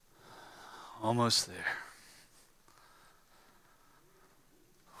Almost there.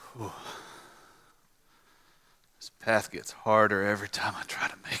 Whew. This path gets harder every time I try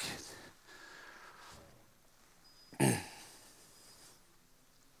to make it.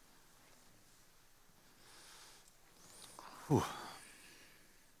 Whew.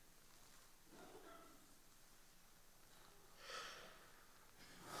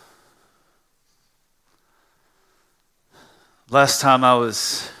 Last time I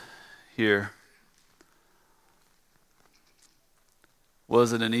was here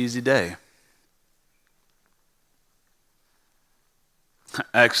wasn't an easy day.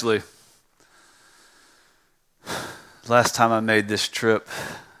 Actually, last time I made this trip,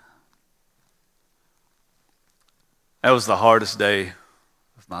 that was the hardest day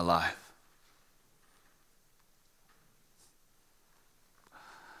of my life.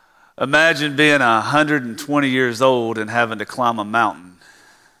 Imagine being 120 years old and having to climb a mountain.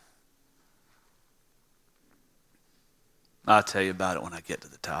 I'll tell you about it when I get to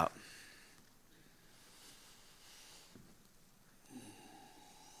the top.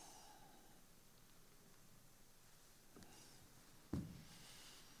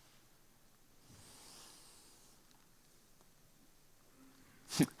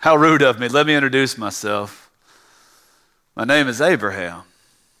 How rude of me. Let me introduce myself. My name is Abraham.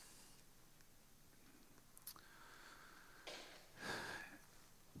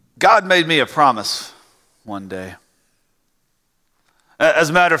 God made me a promise one day. As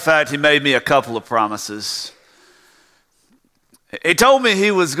a matter of fact, he made me a couple of promises. He told me he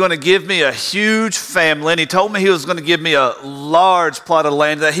was going to give me a huge family, and he told me he was going to give me a large plot of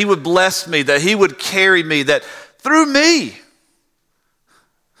land, that he would bless me, that he would carry me, that through me,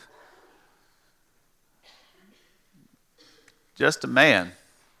 just a man,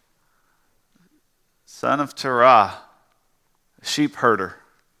 son of Terah, a sheep herder,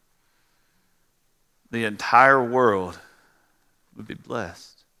 the entire world would be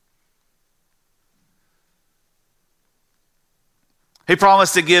blessed. He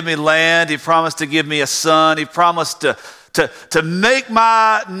promised to give me land. He promised to give me a son. He promised to make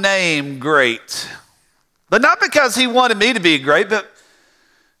my name great. But not because he wanted me to be great, but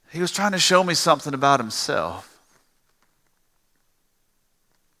he was trying to show me something about himself.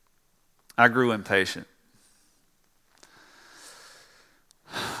 I grew impatient.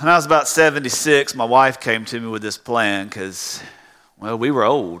 When I was about 76, my wife came to me with this plan because, well, we were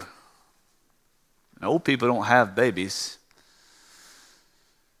old. And old people don't have babies.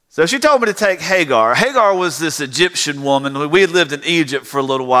 So she told me to take Hagar. Hagar was this Egyptian woman. We had lived in Egypt for a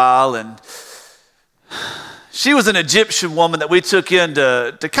little while, and she was an Egyptian woman that we took in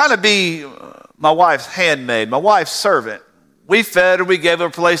to kind of be my wife's handmaid, my wife's servant. We fed her, we gave her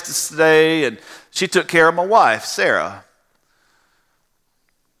a place to stay, and she took care of my wife, Sarah.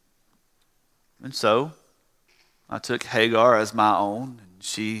 And so I took Hagar as my own, and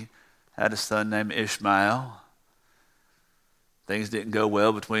she had a son named Ishmael. Things didn't go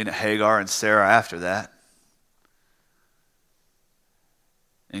well between Hagar and Sarah after that.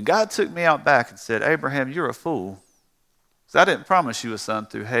 And God took me out back and said, Abraham, you're a fool. Because I didn't promise you a son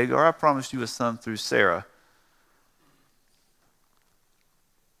through Hagar. I promised you a son through Sarah.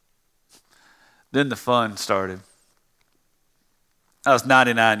 Then the fun started. I was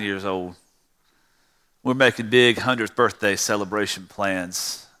 99 years old. We're making big 100th birthday celebration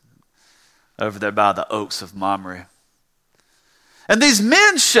plans over there by the Oaks of Mamre. And these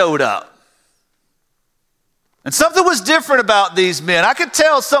men showed up. And something was different about these men. I could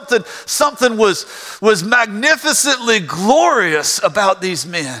tell something was magnificently glorious about these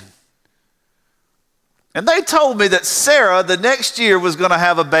men. And they told me that Sarah the next year was going to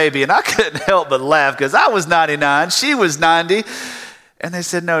have a baby. And I couldn't help but laugh because I was 99, she was 90. And they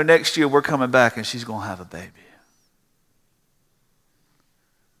said, no, next year we're coming back and she's going to have a baby.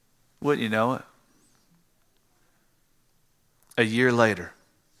 Wouldn't you know it? A year later,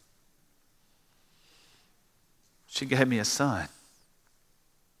 she gave me a son.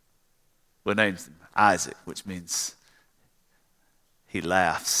 We named him Isaac, which means he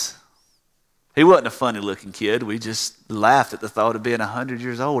laughs. He wasn't a funny-looking kid. We just laughed at the thought of being 100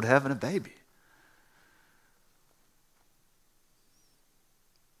 years old having a baby.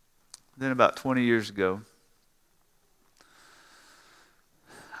 Then about 20 years ago,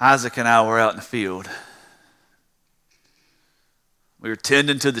 Isaac and I were out in the field. We were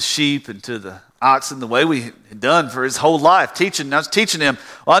tending to the sheep and to the oxen the way we had done for his whole life. I was teaching him.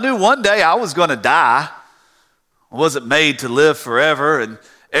 Well, I knew one day I was going to die. I wasn't made to live forever.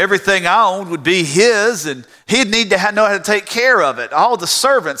 everything I owned would be his, and he'd need to know how to take care of it. All the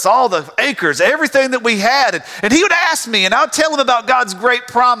servants, all the acres, everything that we had. And he would ask me, and I'd tell him about God's great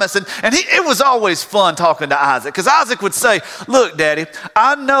promise. And it was always fun talking to Isaac, because Isaac would say, look, Daddy,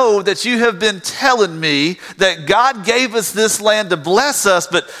 I know that you have been telling me that God gave us this land to bless us,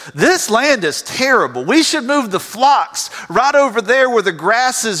 but this land is terrible. We should move the flocks right over there where the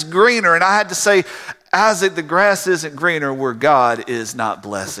grass is greener. And I had to say, Isaac, the grass isn't greener where God is not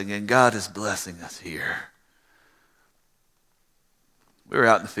blessing, and God is blessing us here. We were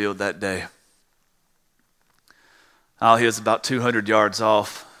out in the field that day. He was about 200 yards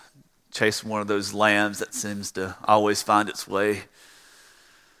off, chasing one of those lambs that seems to always find its way.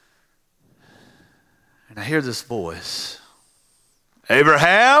 And I hear this voice,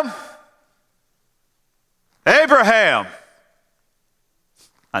 Abraham, Abraham.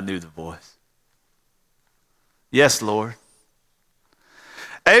 I knew the voice. Yes, Lord.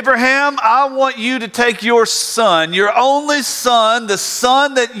 Abraham, I want you to take your son, your only son, the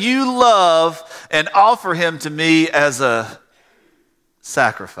son that you love, and offer him to me as a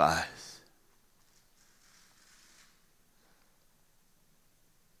sacrifice.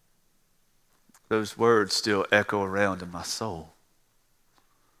 Those words still echo around in my soul.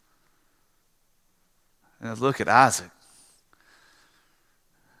 And I look at Isaac.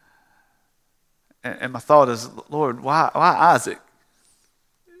 And my thought is, Lord, why Isaac?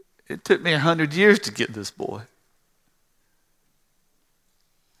 It took me 100 years to get this boy.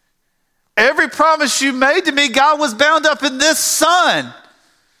 Every promise you made to me, God, was bound up in this son.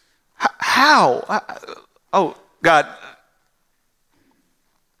 How? Oh, God.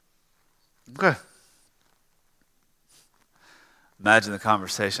 Okay. Imagine the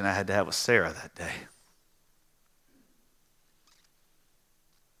conversation I had to have with Sarah that day.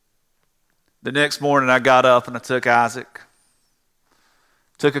 The next morning I got up and I took Isaac,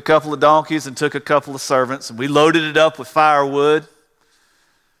 took a couple of donkeys and took a couple of servants, and we loaded it up with firewood.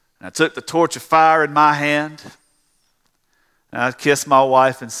 And I took the torch of fire in my hand, and I kissed my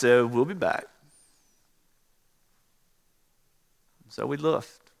wife and said, we'll be back. So we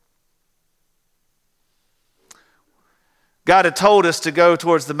left. God had told us to go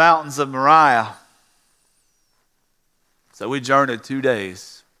towards the mountains of Moriah. So we journeyed 2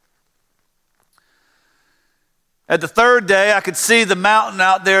 days. At the third day, I could see the mountain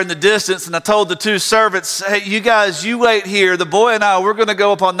out there in the distance, and I told the 2 servants, hey, you guys, you wait here. The boy and I, we're going to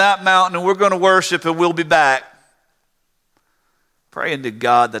go up on that mountain, and we're going to worship, and we'll be back. Praying to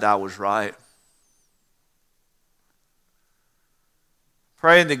God that I was right.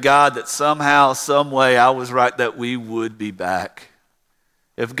 Praying to God that somehow, some way, I was right, that we would be back.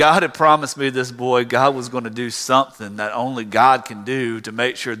 If God had promised me this boy, God was going to do something that only God can do to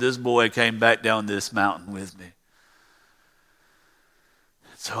make sure this boy came back down this mountain with me.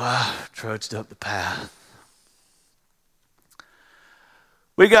 So I trudged up the path.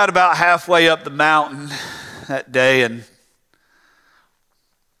 We got about halfway up the mountain that day, and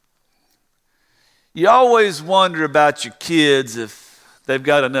you always wonder about your kids if they've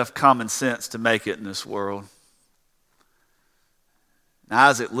got enough common sense to make it in this world. And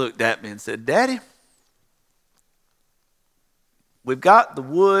Isaac looked at me and said, Daddy, we've got the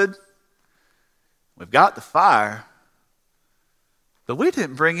wood, we've got the fire, but we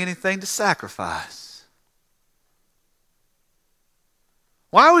didn't bring anything to sacrifice.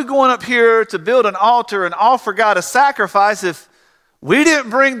 Why are we going up here to build an altar and offer God a sacrifice if we didn't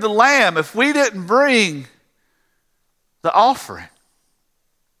bring the lamb, if we didn't bring the offering?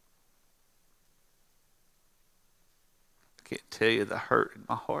 I can't tell you the hurt in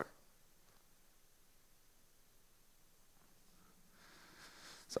my heart.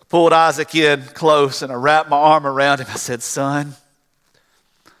 So I pulled Isaac in close and I wrapped my arm around him. I said, son,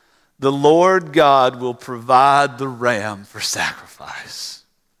 the Lord God will provide the ram for sacrifice.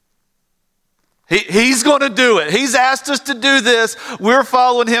 He's going to do it. He's asked us to do this. We're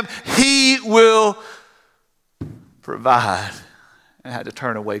following him. He will provide. I had to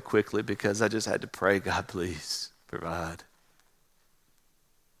turn away quickly because I just had to pray, God, please provide.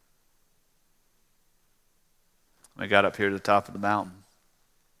 I got up here to the top of the mountain.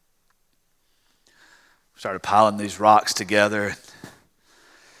 Started piling these rocks together.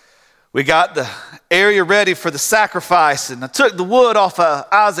 We got the area ready for the sacrifice, and I took the wood off of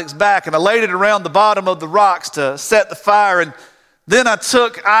Isaac's back and I laid it around the bottom of the rocks to set the fire. And then I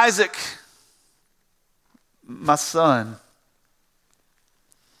took Isaac, my son,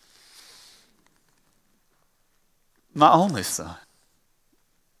 my only son,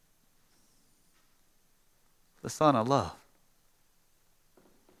 the son I love.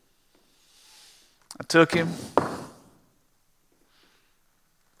 I took him.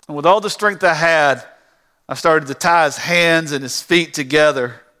 And with all the strength I had, I started to tie his hands and his feet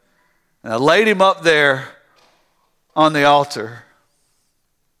together. And I laid him up there on the altar.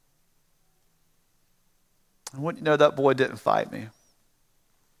 And wouldn't you know, that boy didn't fight me.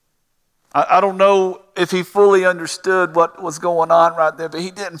 I don't know if he fully understood what was going on right there, but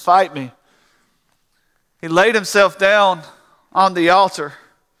he didn't fight me. He laid himself down on the altar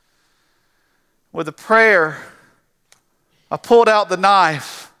with a prayer. I pulled out the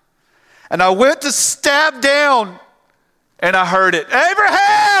knife and I went to stab down and I heard it.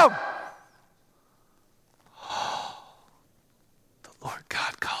 Abraham! Oh, the Lord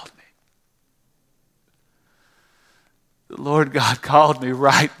God called me. The Lord God called me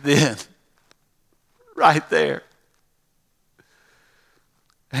right then. Right there.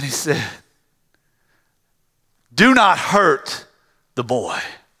 And he said, do not hurt the boy.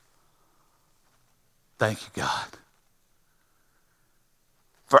 Thank you, God.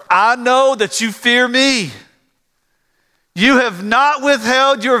 For I know that you fear me. You have not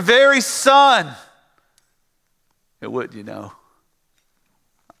withheld your very son. And wouldn't you know,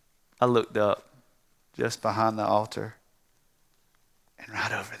 I looked up just behind the altar, and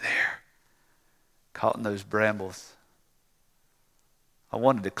right over there, caught in those brambles, I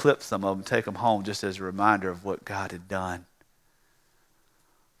wanted to clip some of them, take them home just as a reminder of what God had done.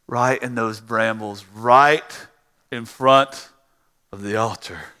 Right in those brambles, right in front of the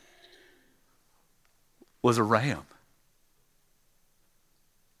altar, was a ram.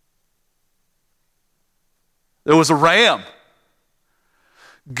 There was a ram.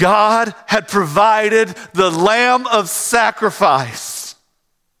 God had provided the lamb of sacrifice.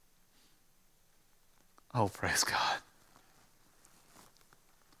 Oh, praise God.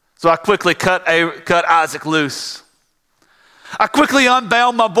 So I quickly cut Isaac loose. I quickly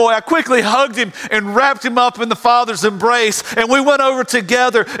unbound my boy. I quickly hugged him and wrapped him up in the Father's embrace. And we went over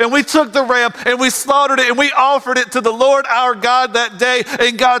together and we took the ram and we slaughtered it and we offered it to the Lord our God that day.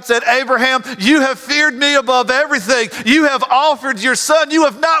 And God said, Abraham, you have feared me above everything. You have offered your son. You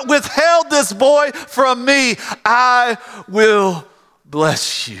have not withheld this boy from me. I will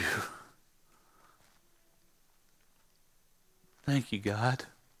bless you. Thank you, God.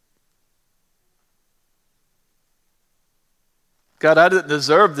 God, I didn't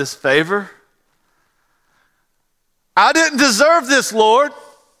deserve this favor. I didn't deserve this, Lord.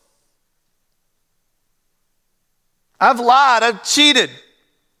 I've lied. I've cheated.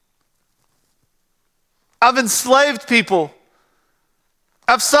 I've enslaved people.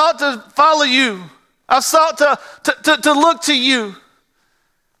 I've sought to follow you. I've sought to look to you.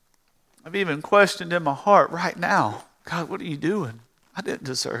 I've even questioned in my heart right now, God, what are you doing? I didn't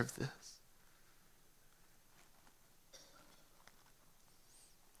deserve this.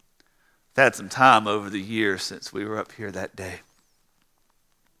 I've had some time over the years since we were up here that day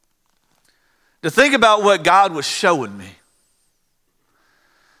to think about what God was showing me.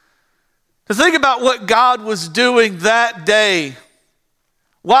 To think about what God was doing that day.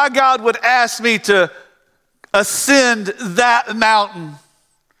 Why God would ask me to ascend that mountain.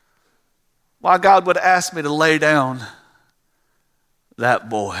 Why God would ask me to lay down that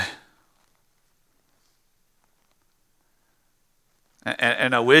boy.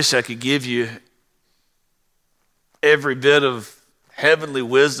 And I wish I could give you every bit of heavenly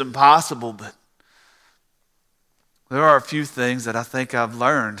wisdom possible, but there are a few things that I think I've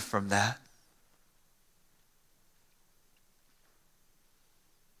learned from that.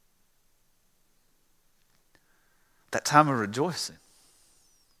 That time of rejoicing.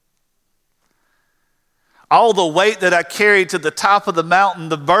 All the weight that I carried to the top of the mountain,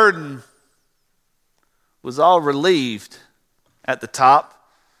 the burden, was all relieved at the top.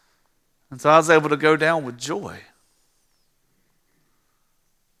 And so I was able to go down with joy. I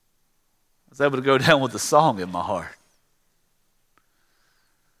was able to go down with a song in my heart.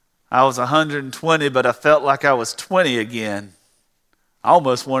 I was 120, but I felt like I was 20 again. I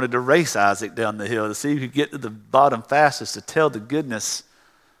almost wanted to race Isaac down the hill to see who could get to the bottom fastest, to tell the goodness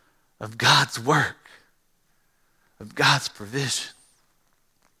of God's work, of God's provision.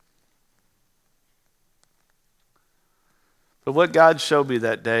 But what God showed me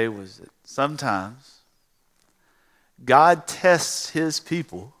that day was that sometimes God tests his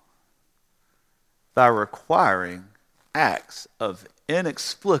people by requiring acts of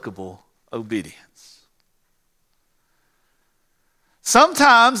inexplicable obedience.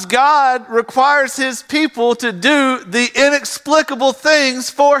 Sometimes God requires his people to do the inexplicable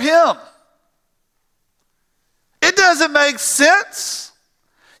things for him. It doesn't make sense.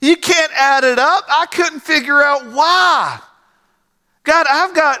 You can't add it up. I couldn't figure out why. God,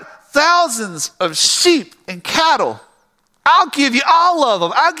 I've got thousands of sheep and cattle. I'll give you all of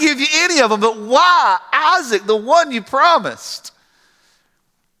them. I'll give you any of them. But why Isaac, the one you promised?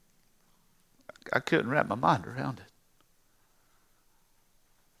 I couldn't wrap my mind around it.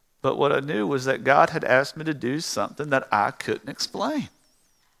 But what I knew was that God had asked me to do something that I couldn't explain.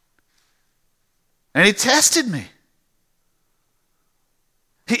 And he tested me.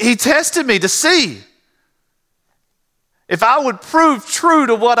 He tested me to see if I would prove true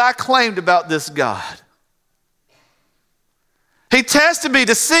to what I claimed about this God. He tested me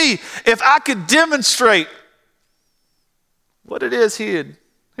to see if I could demonstrate what it is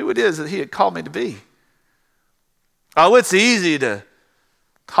who it is that he had called me to be. Oh, it's easy to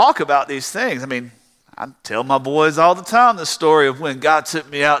talk about these things. I mean, I tell my boys all the time the story of when God took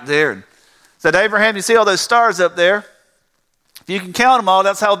me out there and said, Abraham, you see all those stars up there? If you can count them all,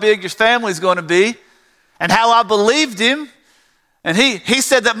 that's how big your family's going to be. And how I believed him. And he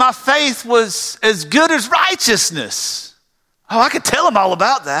said that my faith was as good as righteousness. Oh, I could tell him all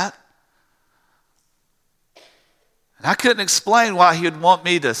about that. And I couldn't explain why he would want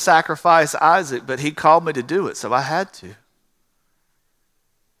me to sacrifice Isaac, but he called me to do it, so I had to.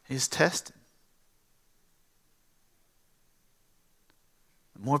 He's tested.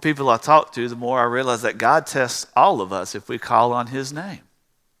 The more people I talk to, the more I realize that God tests all of us if we call on his name.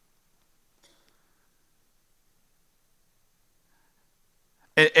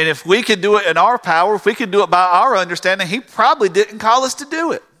 And if we could do it in our power, if we could do it by our understanding, he probably didn't call us to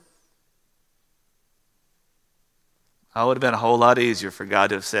do it. It would have been a whole lot easier for God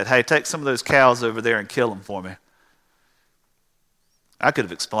to have said, hey, take some of those cows over there and kill them for me. I could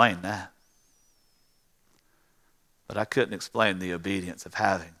have explained that. But I couldn't explain the obedience of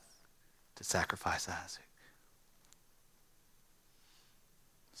having to sacrifice Isaac.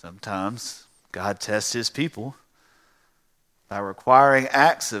 Sometimes God tests his people by requiring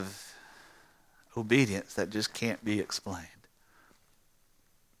acts of obedience that just can't be explained.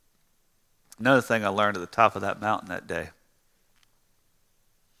 Another thing I learned at the top of that mountain that day.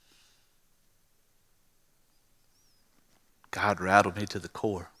 God rattled me to the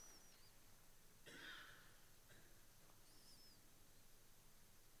core.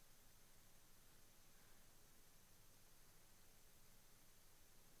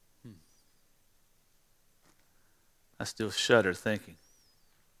 I still shudder thinking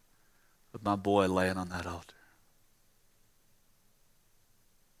of my boy laying on that altar.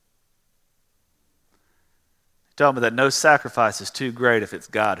 He told me that no sacrifice is too great if it's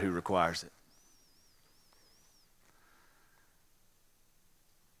God who requires it.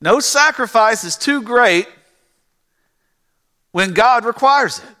 No sacrifice is too great when God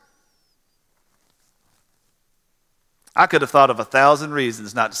requires it. I could have thought of 1,000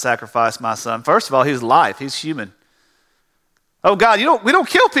 reasons not to sacrifice my son. First of all, he's life. He's human. Oh, God, we don't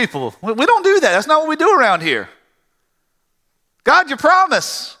kill people. We don't do that. That's not what we do around here. God, your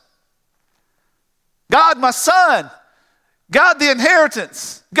promise. God, my son. God, the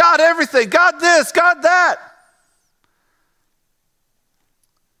inheritance. God, everything. God, this. God, that.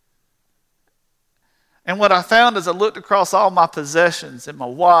 And what I found as I looked across all my possessions and my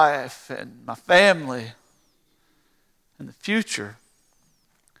wife and my family and the future,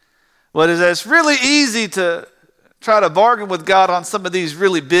 was that it's really easy to try to bargain with God on some of these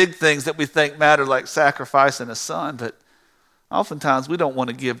really big things that we think matter, like sacrificing a son, but oftentimes we don't want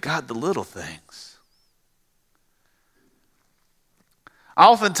to give God the little things.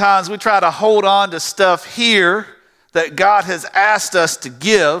 Oftentimes we try to hold on to stuff here that God has asked us to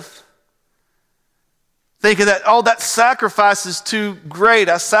give, thinking that, oh, that sacrifice is too great.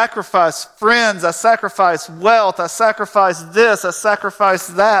 I sacrifice friends, I sacrifice wealth, I sacrifice this, I sacrifice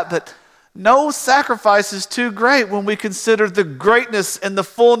that, but no sacrifice is too great when we consider the greatness and the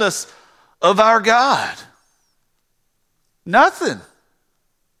fullness of our God. Nothing.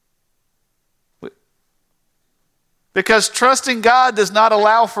 Because trusting God does not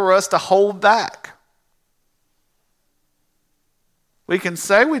allow for us to hold back. We can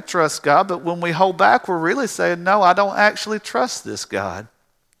say we trust God, but when we hold back, we're really saying, no, I don't actually trust this God.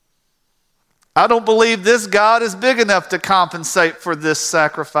 I don't believe this God is big enough to compensate for this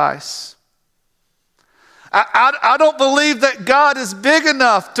sacrifice. I don't believe that God is big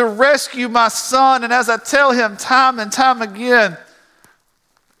enough to rescue my son. And as I tell him time and time again,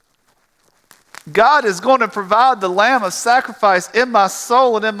 God is going to provide the lamb of sacrifice in my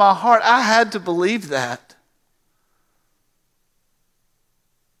soul and in my heart. I had to believe that.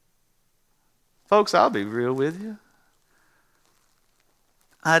 Folks, I'll be real with you.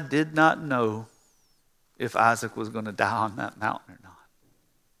 I did not know if Isaac was going to die on that mountain or not.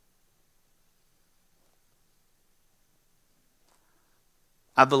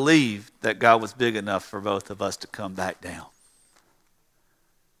 I believed that God was big enough for both of us to come back down.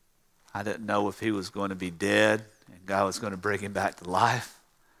 I didn't know if he was going to be dead and God was going to bring him back to life.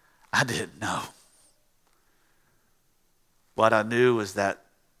 I didn't know. What I knew was that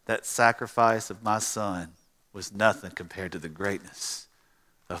sacrifice of my son was nothing compared to the greatness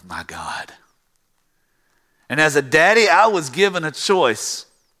of my God. And as a daddy, I was given a choice.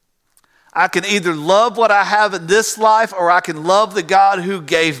 I can either love what I have in this life, or I can love the God who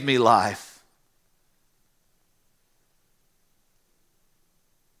gave me life.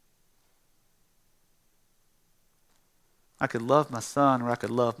 I could love my son, or I could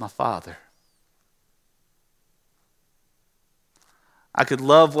love my father. I could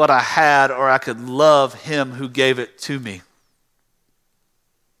love what I had, or I could love him who gave it to me.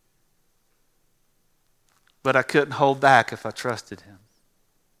 But I couldn't hold back if I trusted him.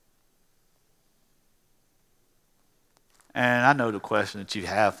 And I know the question that you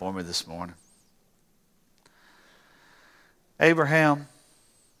have for me this morning. Abraham,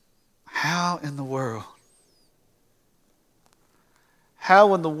 how in the world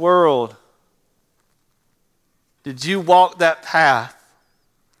did you walk that path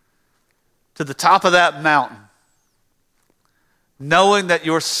to the top of that mountain, knowing that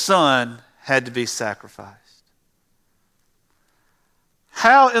your son had to be sacrificed?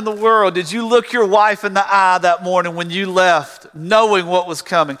 How in the world did you look your wife in the eye that morning when you left, knowing what was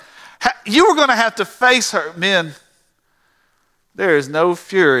coming? You were going to have to face her. Men, there is no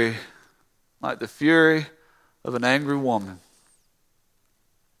fury like the fury of an angry woman.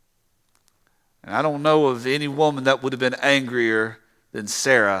 And I don't know of any woman that would have been angrier than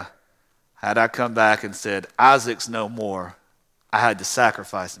Sarah had I come back and said, Isaac's no more. I had to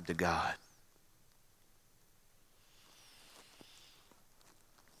sacrifice him to God.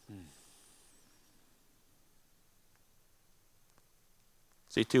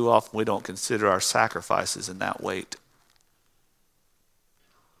 See, too often we don't consider our sacrifices in that weight,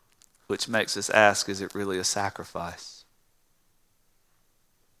 which makes us ask, is it really a sacrifice?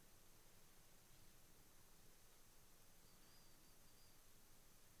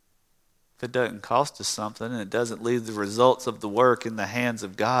 If it doesn't cost us something and it doesn't leave the results of the work in the hands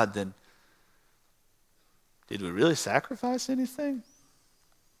of God, then did we really sacrifice anything?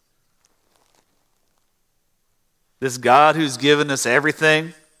 This God who's given us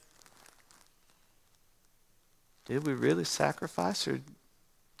everything, did we really sacrifice, or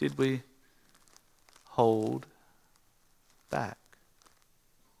did we hold back?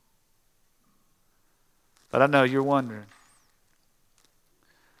 But I know you're wondering.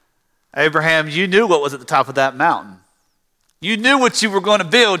 Abraham, you knew what was at the top of that mountain. You knew what you were going to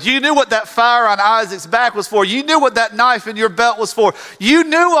build. You knew what that fire on Isaac's back was for. You knew what that knife in your belt was for. You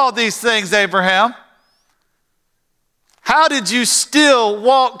knew all these things, Abraham. How did you still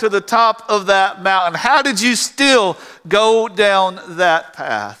walk to the top of that mountain? How did you still go down that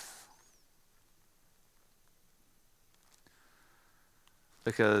path?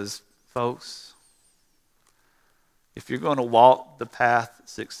 Because, folks, if you're going to walk the path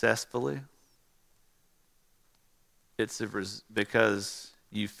successfully, it's because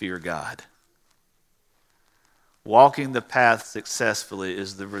you fear God. Walking the path successfully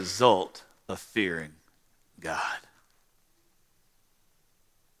is the result of fearing God.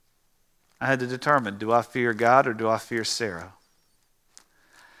 I had to determine, do I fear God or do I fear Sarah?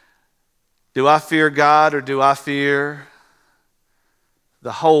 Do I fear God or do I fear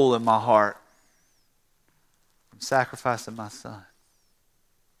the hole in my heart from sacrificing my son?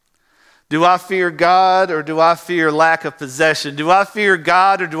 Do I fear God or do I fear lack of possession? Do I fear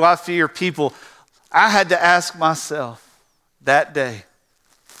God or do I fear people? I had to ask myself that day,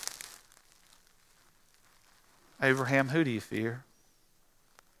 Abraham, who do you fear?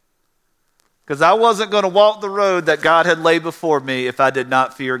 Because I wasn't going to walk the road that God had laid before me if I did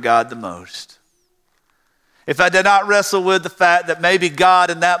not fear God the most. If I did not wrestle with the fact that maybe God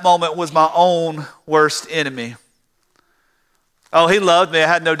in that moment was my own worst enemy. Oh, he loved me. I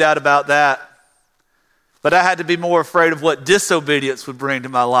had no doubt about that. But I had to be more afraid of what disobedience would bring to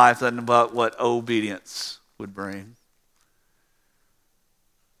my life than about what obedience would bring.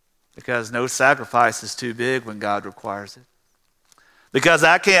 Because no sacrifice is too big when God requires it. Because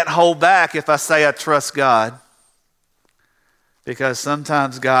I can't hold back if I say I trust God. Because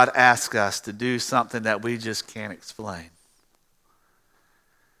sometimes God asks us to do something that we just can't explain.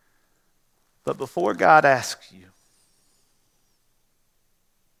 But before God asks you,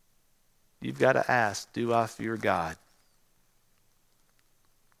 you've got to ask, do I fear God?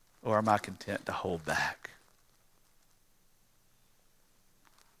 Or am I content to hold back?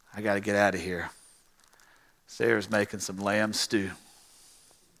 I got to get out of here. Sarah's making some lamb stew.